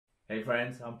Hey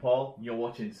friends, I'm Paul, and you're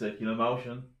watching Circular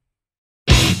Motion.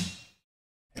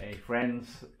 Hey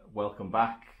friends, welcome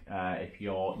back. If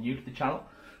you're new to the channel,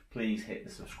 please hit the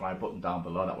subscribe button down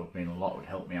below. That would mean a lot, it would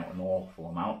help me out an awful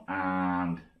amount.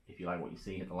 And if you like what you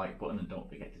see, hit the like button and don't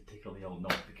forget to tickle the old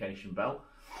notification bell.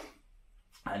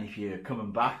 And if you're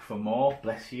coming back for more,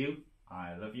 bless you,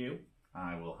 I love you,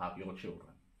 I will have your children.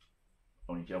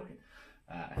 Only joking,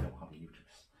 I don't have a uterus.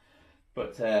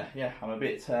 But yeah, I'm a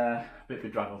bit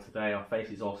bedraggled today. Our face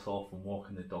is all sore from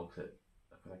walking the dogs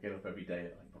because I get up every day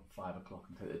at like about 5 o'clock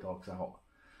and take the dogs out,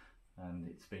 and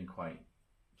it's been quite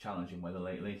challenging weather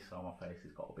lately, so my face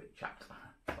has got a bit chapped. So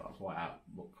that's why I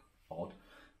look odd,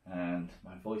 and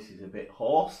my voice is a bit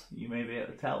hoarse. You may be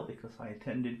able to tell because I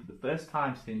attended for the first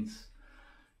time since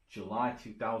July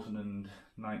 2019.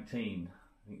 I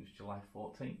think it was July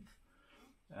 14th.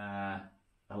 A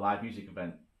live music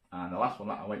event. And the last one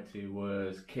that I went to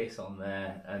was Kiss on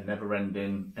their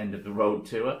never-ending End of the Road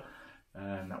tour,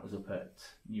 and that was up at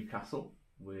Newcastle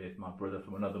with my brother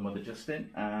from another mother,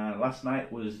 Justin. And last night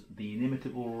was the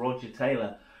inimitable Roger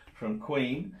Taylor from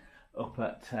Queen up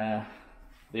at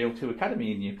the O2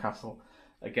 Academy in Newcastle,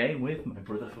 again with my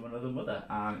brother from another mother,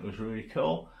 and it was really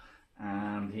cool.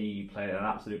 And he played an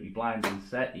absolutely blinding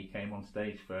set. He came on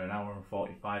stage for an hour and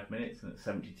 45 minutes, and at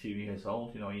 72 years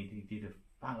old, you know, he did a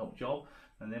bang-up job.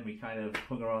 And then we kind of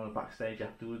hung around the backstage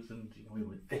afterwards, and you know, we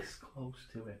were this close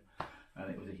to him, and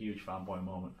it was a huge fanboy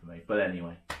moment for me. But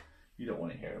anyway, you don't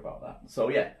want to hear about that. So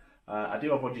yeah, I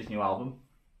do have Roger's new album,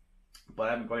 but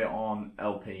I haven't got it on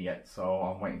LP yet, so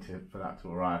I'm waiting for that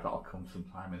to arrive. That'll come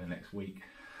sometime in the next week,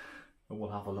 and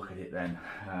we'll have a look at it then.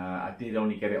 I did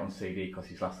only get it on CD because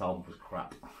his last album was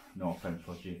crap. No offense,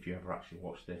 Roger, if you ever actually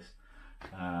watched this.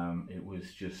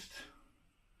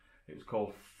 It was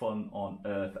called Fun on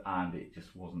Earth, and it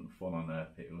just wasn't fun on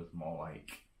Earth. It was more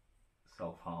like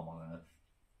self-harm on Earth.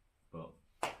 But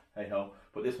hey ho.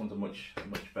 But this one's a much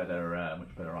better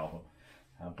album.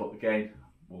 But again,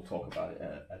 we'll talk about it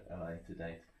at a later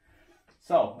date.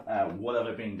 So what have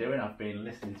I been doing? I've been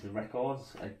listening to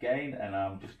records again, and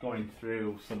I'm just going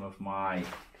through some of my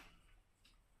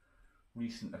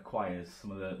recent acquires,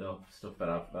 some of the stuff that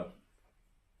I've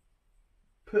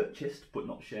purchased but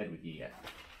not shared with you yet.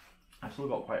 I've still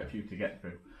got quite a few to get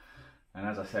through, and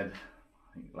as I said,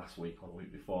 I think last week or the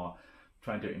week before,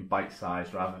 trying to do it in bite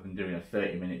size rather than doing a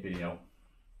 30-minute video,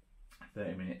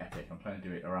 30-minute epic. I'm trying to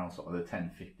do it around sort of the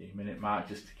 10-15 minute mark,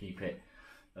 just to keep it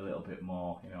a little bit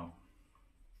more, you know,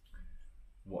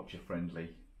 watcher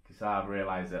friendly, because I've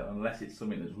realised that unless it's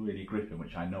something that's really gripping,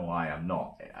 which I know I am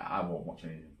not, I won't watch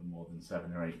anything for more than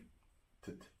 7 or 8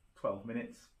 to 12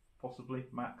 minutes, possibly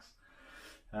max.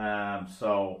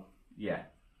 So yeah,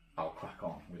 I'll crack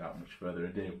on without much further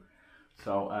ado.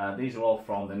 So these are all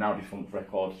from the now defunct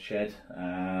record shed.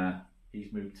 He's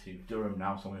moved to Durham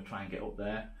now, so I'm going to try and get up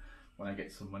there when I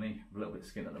get some money. I'm a little bit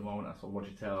skint at the moment. I saw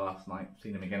Roger Taylor last night,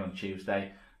 seen him again on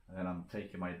Tuesday, and then I'm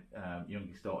taking my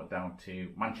youngest daughter down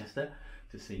to Manchester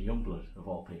to see Youngblood, of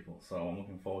all people. So I'm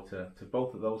looking forward to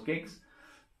both of those gigs,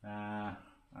 and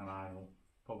I will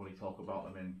probably talk about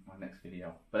them in my next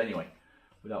video. But anyway,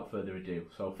 without further ado,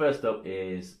 so first up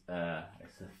is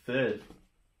it's the third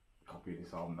copy of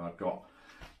this album that I've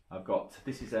got.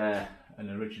 This is an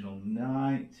original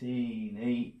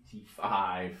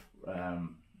 1985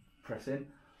 pressing,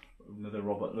 another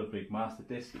Robert Ludwig master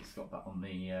disc. It's got that on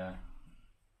the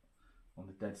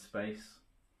Dead Space.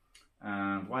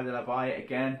 And why did I buy it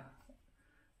again?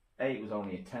 A, it was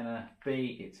only a tenner.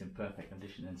 B, it's in perfect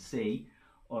condition. And C,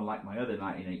 unlike my other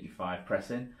 1985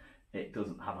 pressing, it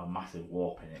doesn't have a massive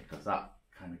warp in it, because that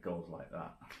kind of goes like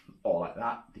that, or like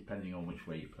that, depending on which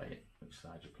way you play it, which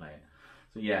side you're playing.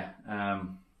 So yeah, I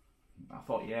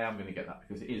thought, yeah, I'm going to get that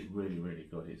because it is really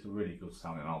good. It's a really good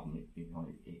sounding album.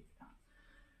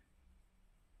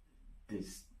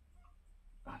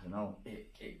 I don't know,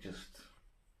 it just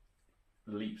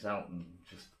leaps out and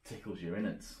just tickles your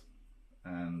innards,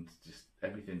 and just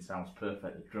everything sounds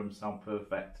perfect. The drums sound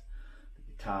perfect, the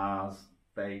guitars,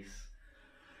 bass.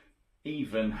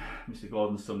 Even Mr.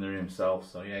 Gordon Sumner himself,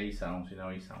 so yeah, he sounds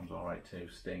all right too.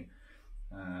 Sting,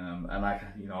 and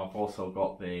I've also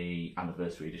got the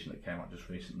anniversary edition that came out just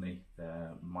recently.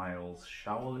 The Miles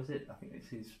Showell, is it? I think it's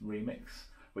his remix,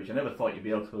 which I never thought you'd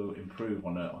be able to improve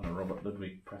on a Robert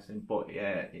Ludwig pressing, but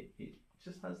yeah, it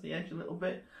just has the edge a little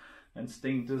bit. And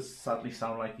Sting does sadly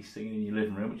sound like he's singing in your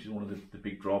living room, which is one of the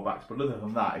big drawbacks. But other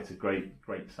than that, it's a great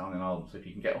sounding album. So if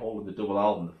you can get hold of the double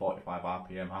album, the 45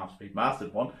 RPM half-speed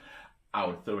mastered one, I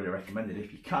would thoroughly recommend it.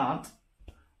 If you can't,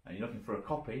 and you're looking for a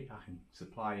copy, I can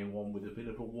supply you one with a bit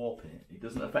of a warp in it. It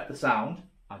doesn't affect the sound,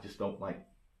 I just don't like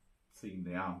seeing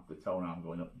the tone arm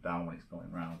going up and down when it's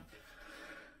going round.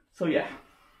 So yeah,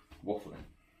 waffling.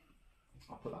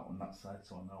 I'll put that on that side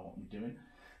so I know what I'm doing.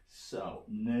 So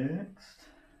next,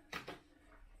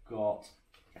 got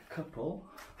a couple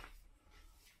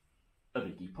of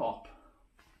Iggy Pop.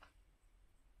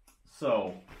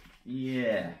 So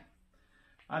yeah,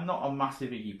 I'm not a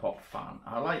massive Iggy Pop fan.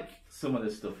 I like some of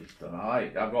the stuff he's done.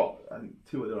 I've got, I think,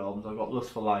 2 other albums. I've got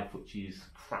Lust for Life, which is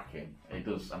cracking. It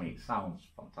does, I mean, it sounds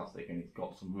fantastic, and it's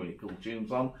got some really cool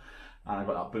tunes on. And I've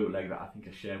got that bootleg that I think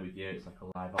I shared with you. It's like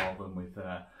a live album with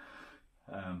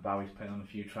Bowie's playing on a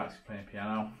few tracks, playing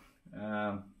piano.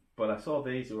 But I saw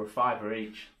these, they were $5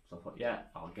 each, so I thought, yeah,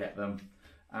 I'll get them.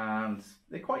 And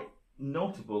they're quite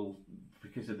notable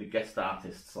because of the guest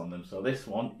artists on them. So this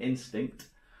one, Instinct,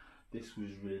 this was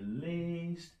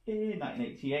released in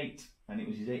 1988, and it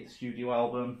was his 8th studio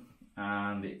album,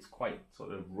 and it's quite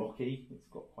sort of rocky. It's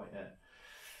got quite a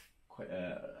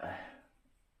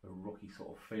rocky sort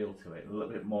of feel to it, a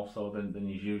little bit more so than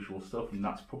his usual stuff, and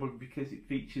that's probably because it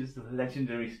features the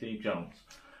legendary Steve Jones.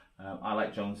 I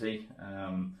like Jonesy.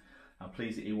 I'm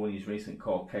pleased that he won his recent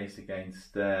court case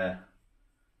against Johnny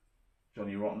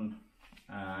Rotten.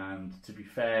 And to be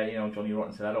fair, you know, Johnny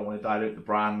Rotten said, I don't want to dilute the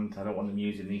brand, I don't want them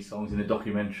using these songs in a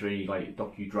documentary, like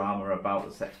docudrama about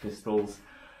the Sex Pistols.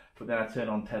 But then I turn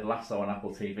on Ted Lasso on Apple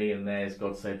TV and there's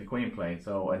God Save the Queen playing,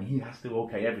 so, and he has to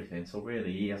okay everything, so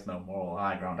really he has no moral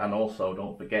high ground. And also,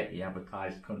 don't forget, he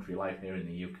advertised Country Life here in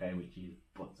the UK, which is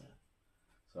butter.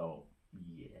 So,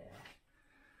 yeah,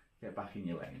 get back in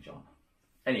your lane, John.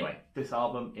 Anyway, this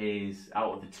album is,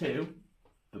 out of the 2,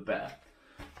 the better,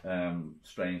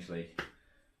 strangely.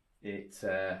 It's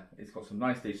got some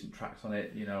nice decent tracks on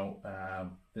it, you know.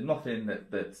 There's nothing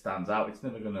that stands out. It's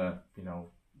never gonna, you know,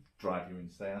 drive you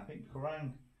insane. I think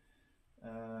Kerrang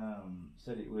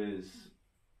said it was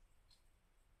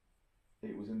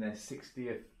in their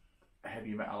 60th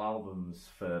heavy metal albums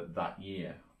for that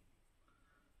year.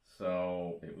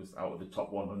 So it was out of the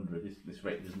top 100. This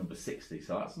rated as number 60,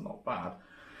 so that's not bad,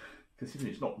 considering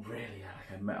it's not really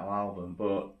like a metal album.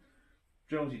 But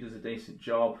Jonesy does a decent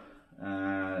job.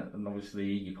 And obviously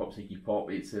Iggy Pop's Iggy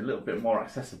Pop. It's a little bit more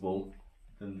accessible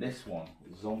than this one,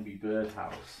 Zombie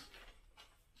Birdhouse.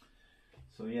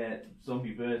 So yeah,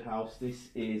 Zombie Birdhouse, this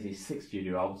is his 6th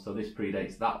studio album, so this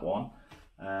predates that one.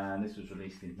 And this was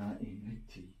released in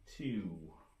 1982.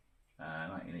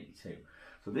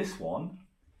 So this one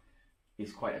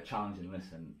is quite a challenging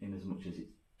listen, in as much as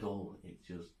it's dull. It's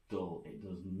just dull. It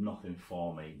does nothing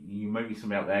for me. You may be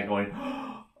somebody out there going,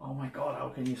 oh my god, how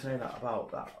can you say that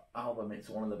about that album? It's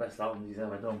one of the best albums he's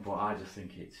ever done, but I just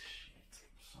think it's shit.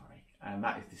 Sorry. And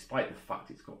that is despite the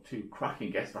fact it's got 2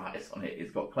 cracking guest artists on it.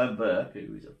 It's got Clem Burke,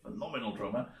 who is a phenomenal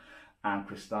drummer, and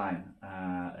Chris Stein,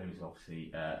 who's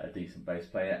obviously a decent bass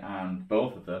player, and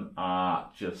both of them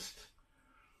are just,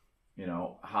 you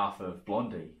know, half of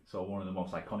Blondie, so one of the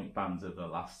most iconic bands of the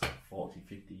last 40,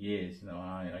 50 years. You know,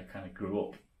 I kind of grew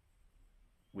up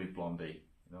with Blondie.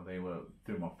 You know, they were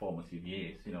through my formative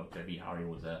years. You know, Debbie Harry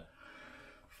was a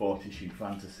 40-issue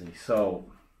fantasy.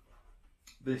 So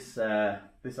this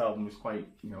album was quite,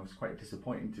 you know, it's quite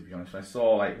disappointing, to be honest. I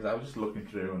saw, like, because I was just looking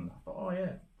through and I thought, oh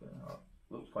yeah,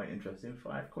 looks quite interesting,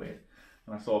 £5.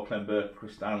 And I saw Clem Burke,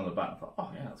 Chris Stein on the back, and I thought,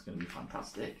 oh yeah, that's going to be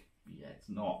fantastic. Yeah, it's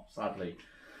not, sadly.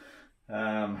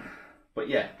 But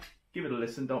yeah, give it a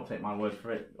listen, don't take my word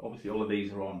for it. Obviously all of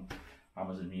these are on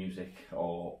Amazon Music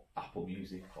or Apple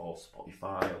Music or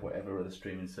Spotify or whatever other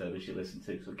streaming service you listen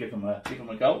to, so give them a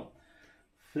go.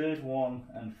 Third one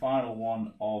and final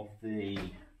one of the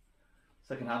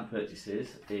second-hand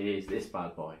purchases is this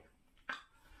bad boy.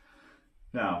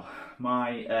 Now,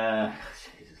 my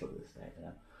Jesus, look at this state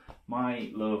there.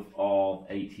 My love of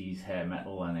 80s hair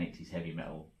metal and 80s heavy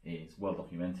metal is well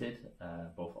documented,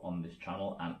 both on this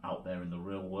channel and out there in the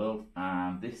real world.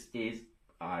 And this is,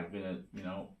 I'm gonna, you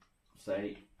know,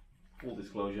 say, full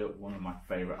disclosure, one of my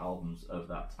favourite albums of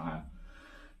that time.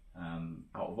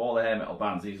 Out of all the hair metal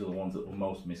bands, these are the ones that were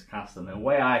most miscast. And the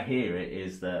way I hear it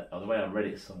is that, or the way I read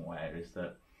it somewhere, is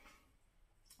that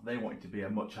they wanted to be a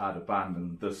much harder band,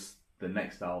 and thus the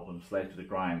next album, Slave to the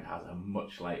Grind, has a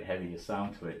much like heavier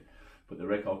sound to it. But the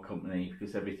record company,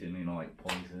 because everything, you know, like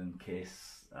Poison,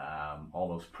 Kiss, all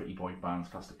those pretty boy bands,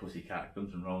 Faster Pussycat,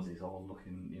 Guns N' Roses, all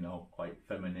looking, you know, quite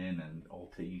feminine and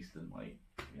all teased and like,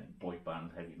 you know, boy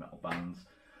band, heavy metal bands.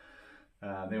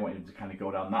 They wanted to kind of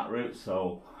go down that route,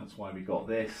 so that's why we got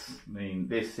this. I mean,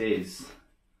 this is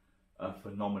a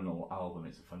phenomenal album.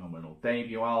 It's a phenomenal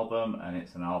debut album, and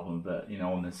it's an album that, you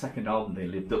know, on the second album they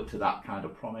lived up to that kind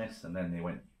of promise, and then they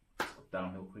went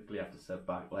downhill quickly after Seb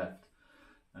Back left.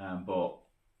 But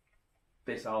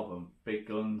this album, Big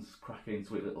Guns, cracking,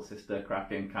 Sweet Little Sister,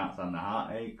 cracking, Can't Stand the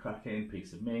Heartache, cracking,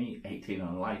 Piece of Me, 18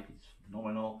 on Life is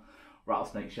phenomenal,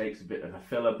 Rattlesnake Shake's a bit of a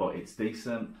filler but it's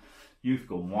decent, Youth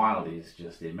Gone Wild is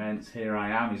just immense, Here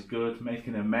I Am is good,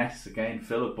 Making a Mess, again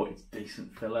filler but it's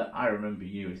decent filler, I Remember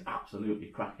You is absolutely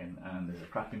cracking, and there's a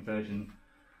cracking version,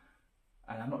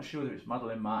 and I'm not sure whether it's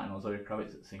Madeline Martin or Zoe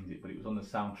Kravitz that sings it, but it was on the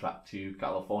soundtrack to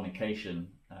Californication,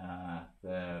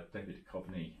 the David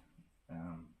Duchovny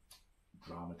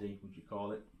dramedy, would you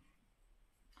call it?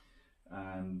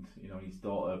 And you know, his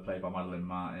daughter, played by Madeline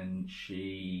Martin,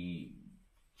 she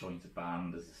joins a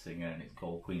band as a singer, and it's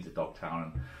called Queens of Dogtown.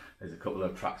 And there's a couple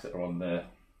of tracks that are on the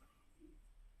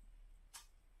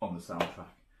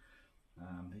soundtrack.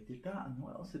 They did that, and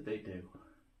what else did they do?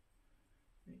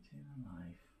 18 on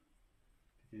Life.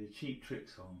 They did a Cheap Trick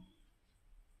song,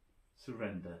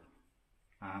 Surrender,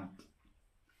 and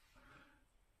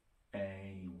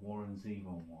a Warren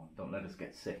Zevon one, Don't Let Us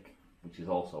Get Sick, which is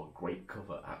also a great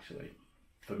cover actually.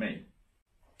 For me,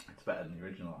 it's better than the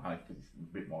original, because it's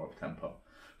a bit more of tempo.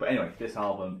 But anyway, this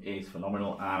album is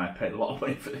phenomenal, and I paid a lot of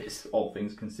money for this, all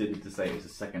things considered, to say it was a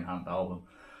second-hand album.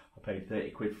 I paid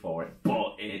 30 quid for it,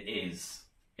 but it is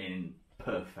in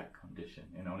perfect condition.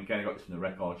 You know, and again, I got this from the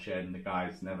record shed, and the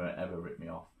guys never ever ripped me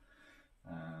off.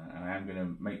 And I am going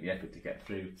to make the effort to get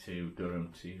through to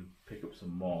Durham to pick up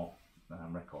some more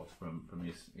records from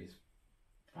his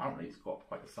apparently it's got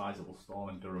quite a sizable stall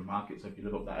in Durham Market, so if you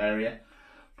live up that area,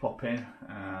 pop in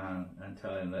and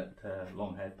tell him that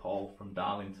Longhaired Paul from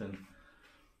Darlington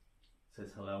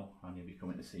says hello, and you'll be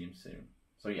coming to see him soon.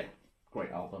 So yeah,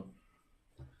 great album.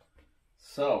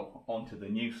 So on to the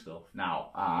new stuff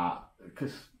now,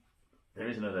 because there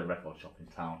is another record shop in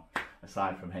town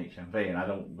aside from HMV, and I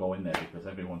don't go in there because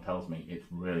everyone tells me it's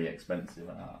really expensive,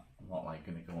 and I'm not like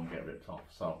going to go and get ripped off.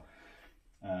 So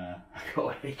I go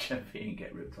to HMV and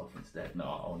get ripped off instead. No,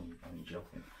 I'm only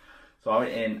joking. So I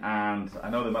went in, and I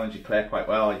know the manager Claire quite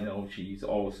well. You know, she's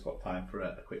always got time for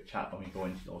a quick chat when we go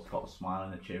in. She's always got a smile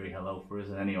and a cheery hello for us.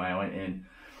 And anyway, I went in,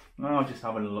 and I was just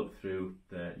having a look through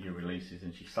the new releases,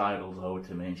 and she sidles over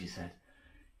to me and she said,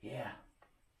 "Yeah,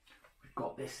 we've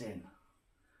got this in.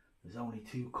 There's only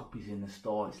 2 copies in the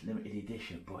store. It's limited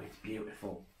edition, but it's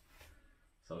beautiful."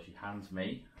 So she hands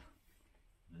me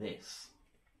this,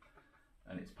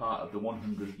 and it's part of the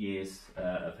 100 years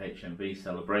of HMV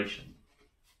celebration.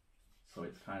 So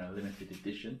it's kind of limited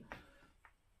edition,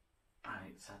 and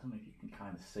it's, I don't know if you can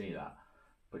kind of see that,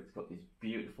 but it's got this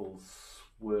beautiful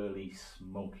swirly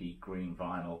smoky green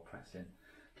vinyl pressing,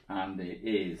 and it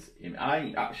is,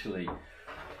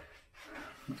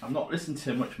 I've not listened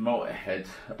to much Motorhead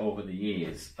over the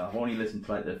years. I've only listened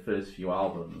to like their first few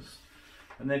albums,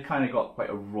 and they've kind of got quite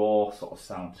a raw sort of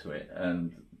sound to it,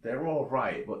 and they're all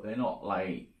right, but they're not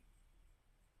like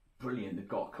brilliant. They've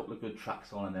got a couple of good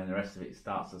tracks on, and then the rest of it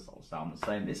starts to sort of sound the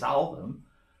same. This album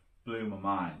blew my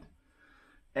mind.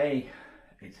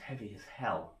 It's heavy as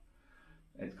hell.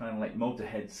 It's kind of like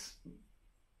Motorhead's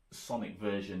sonic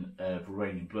version of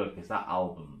Raining Blood, because that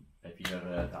album, if you've ever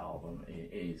heard that album, it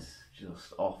is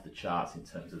just off the charts in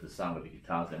terms of the sound of the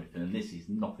guitars and everything, and this is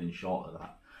nothing short of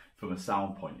that from a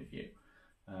sound point of view.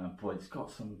 But it's got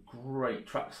some great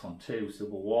tracks on too.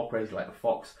 Civil War, Crazy Like a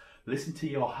Fox, Listen to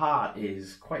Your Heart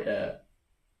is quite a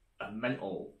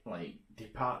mental like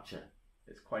departure.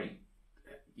 It's quite,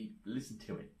 you listen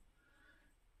to it,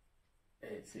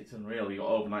 it's unreal. You got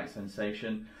Overnight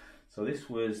Sensation. So this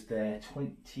was their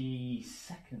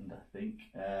 22nd, I think.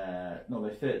 No,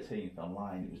 their 13th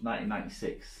online. It was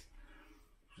 1996.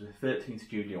 It was a 13th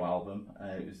studio album.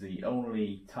 It was the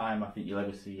only time I think you'll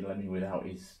ever see Lemmy without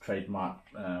his trademark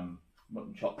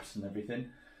mutton chops and everything,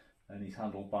 and his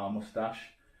handlebar moustache.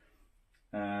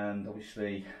 And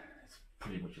obviously, it's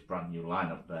pretty much a brand new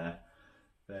lineup there.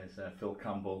 There's Phil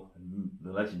Campbell and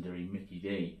the legendary Mickey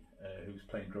D, who's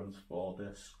playing drums for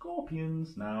the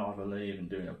Scorpions now, I believe, and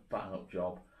doing a bang up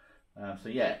job. So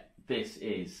yeah, this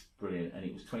is brilliant, and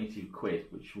it was 22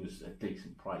 quid, which was a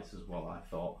decent price as well, I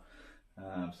thought.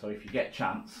 So if you get a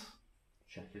chance,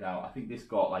 check it out. I think this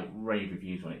got like rave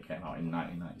reviews when it came out in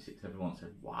 1996. Everyone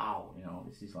said, wow, you know,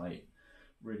 this is like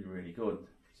really, really good,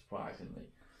 surprisingly.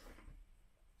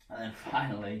 And then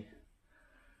finally,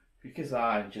 because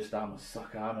I'm a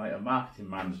sucker, I'm like a marketing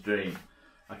man's dream,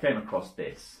 I came across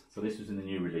this. So this was in the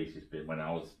new releases bin when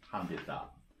I was handed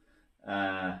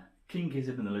that. King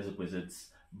Gizzard and the Lizard Wizards,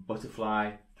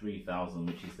 Butterfly 3000,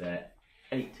 which is their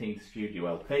 18th studio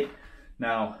LP.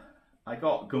 Now, I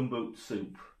got Gumboot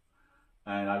Soup,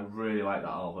 and I really like that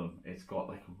album. It's got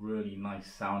like a really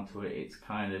nice sound to it. It's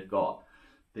kind of got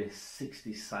this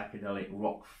 60s psychedelic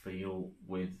rock feel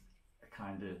with a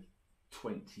kind of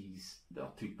 20s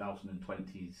or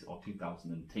 2020s or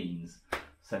 2010s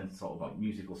sense, sort of like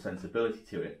musical sensibility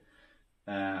to it.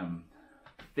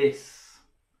 This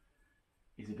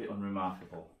is a bit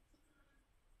unremarkable.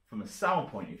 From a sound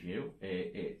point of view,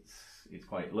 it's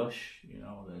quite lush. You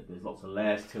know, there's lots of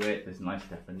layers to it. There's nice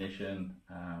definition.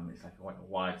 It's like a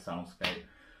wide soundscape,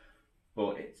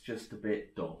 but it's just a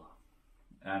bit dull.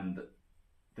 And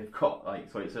they've got,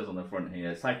 like, so it says on the front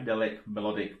here, psychedelic,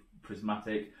 melodic,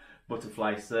 prismatic.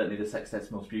 Butterfly is certainly the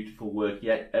sextet's most beautiful work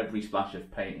yet. Every splash of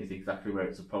paint is exactly where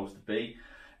it's supposed to be.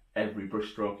 Every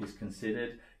brushstroke is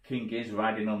considered. King Giz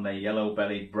riding on their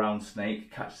yellow-bellied brown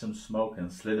snake catch some smoke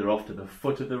and slither off to the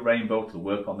foot of the rainbow to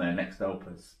work on their next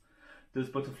opus. Does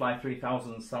Butterfly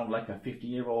 3000 sound like a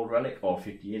 50-year-old relic or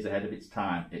 50 years ahead of its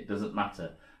time? It doesn't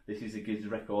matter. This is a Giz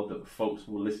record that folks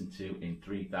will listen to in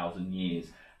 3,000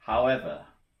 years. However,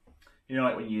 you know,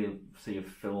 like when you see a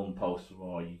film poster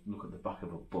or you look at the back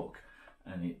of a book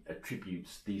and it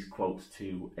attributes these quotes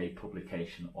to a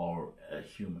publication or a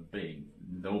human being,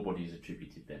 nobody's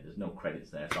attributed there. There's no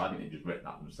credits there. So I think they just written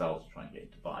that themselves to try and get him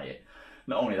to buy it.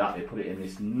 Not only that, they put it in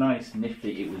this nice,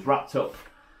 nifty, it was wrapped up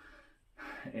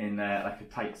in like a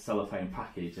tight cellophane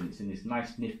package, and it's in this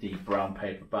nice, nifty brown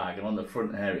paper bag. And on the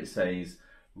front here it says,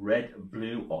 red,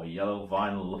 blue or yellow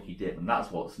vinyl lucky dip. And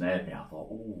that's what snared me. I thought,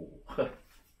 ooh.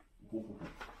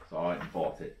 So I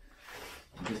bought it,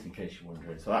 just in case you're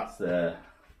wondering. So that's the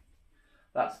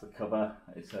cover.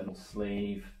 It's a little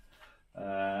sleeve.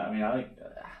 I mean, I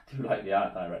do like the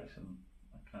art direction.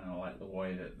 I kind of like the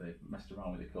way that they've messed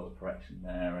around with the colour correction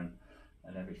there and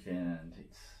everything, and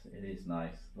it is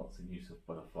nice. Lots of use of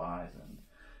butterflies, and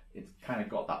it's kind of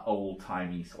got that old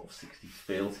timey sort of 60s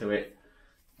feel to it.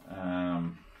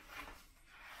 And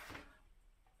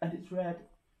it's red.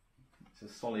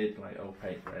 It's a solid, like,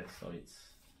 opaque red, so it's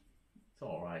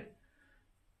all right.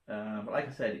 But like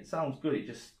I said, it sounds good. It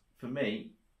just, for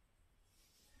me,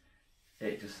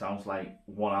 it just sounds like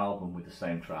one album with the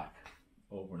same track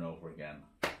over and over again.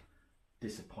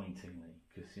 Disappointingly,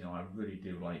 because, you know, I really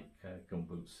do like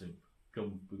Gumboot Soup.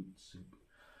 Gumboot Soup.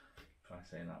 Try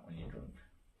saying that when you're drunk.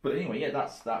 But anyway, yeah,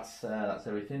 that's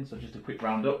everything. So just a quick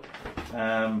roundup.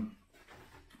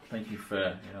 Thank you for,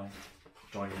 you know,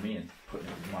 joining me and putting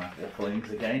it in my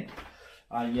wafflings again.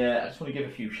 I just want to give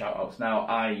a few shout outs. Now,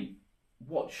 I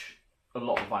watch a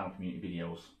lot of vinyl community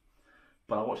videos,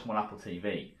 but I watch them on Apple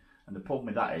TV, and the problem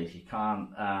with that is you can't,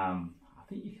 I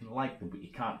think you can like them, but you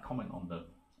can't comment on them.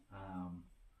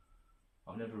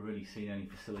 I've never really seen any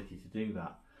facility to do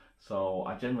that. So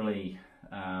I generally,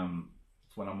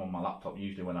 when I'm on my laptop,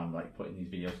 usually when I'm like putting these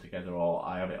videos together, or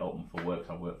I have it open for work,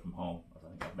 so I work from home, as I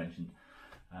think I've mentioned.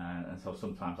 And so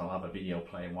sometimes I'll have a video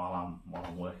playing while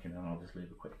I'm working, and I'll just leave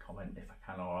a quick comment if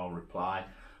I can, or I'll reply,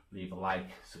 leave a like,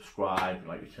 subscribe,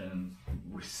 like returns,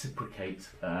 reciprocate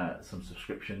some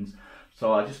subscriptions.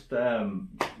 So I just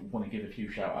want to give a few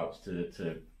shout outs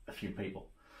to a few people.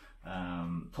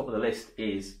 Top of the list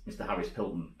is Mr. Harris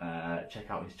Pilton. Check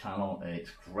out his channel,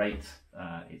 it's great,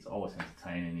 it's always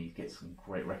entertaining, he gets some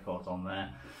great records on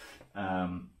there.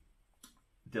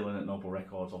 Dylan at Noble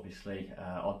Records, obviously.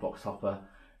 Oddbox Hopper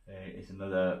is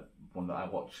another one that I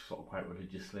watch sort of quite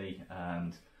religiously,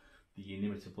 and the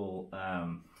inimitable, I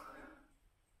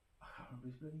can't remember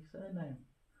his really surname.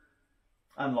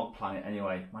 Unlock Planet,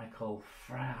 anyway. Michael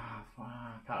I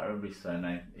can't remember his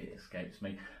surname, it escapes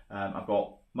me. I've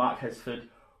got Mark Hesford,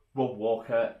 Rob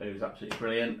Walker, who's absolutely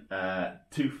brilliant.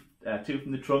 Two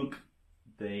from the Trunk,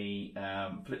 the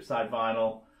Flipside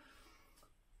Vinyl,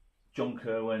 John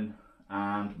Kerwin,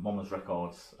 and Mama's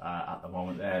Records at the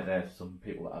moment. There's some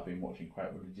people that I've been watching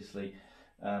quite religiously.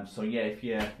 So yeah, if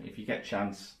you get a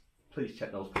chance, please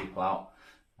check those people out.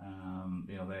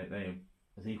 You know, they're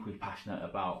as equally passionate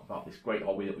about this great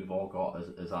hobby that we've all got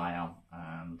as I am.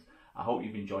 And I hope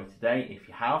you've enjoyed today. If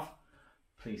you have,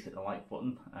 please hit the like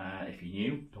button. If you're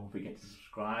new, don't forget to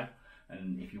subscribe.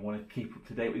 And if you want to keep up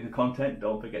to date with the content,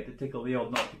 don't forget to tickle the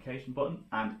old notification button.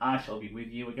 And I shall be with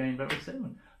you again very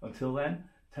soon. Until then,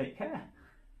 take care.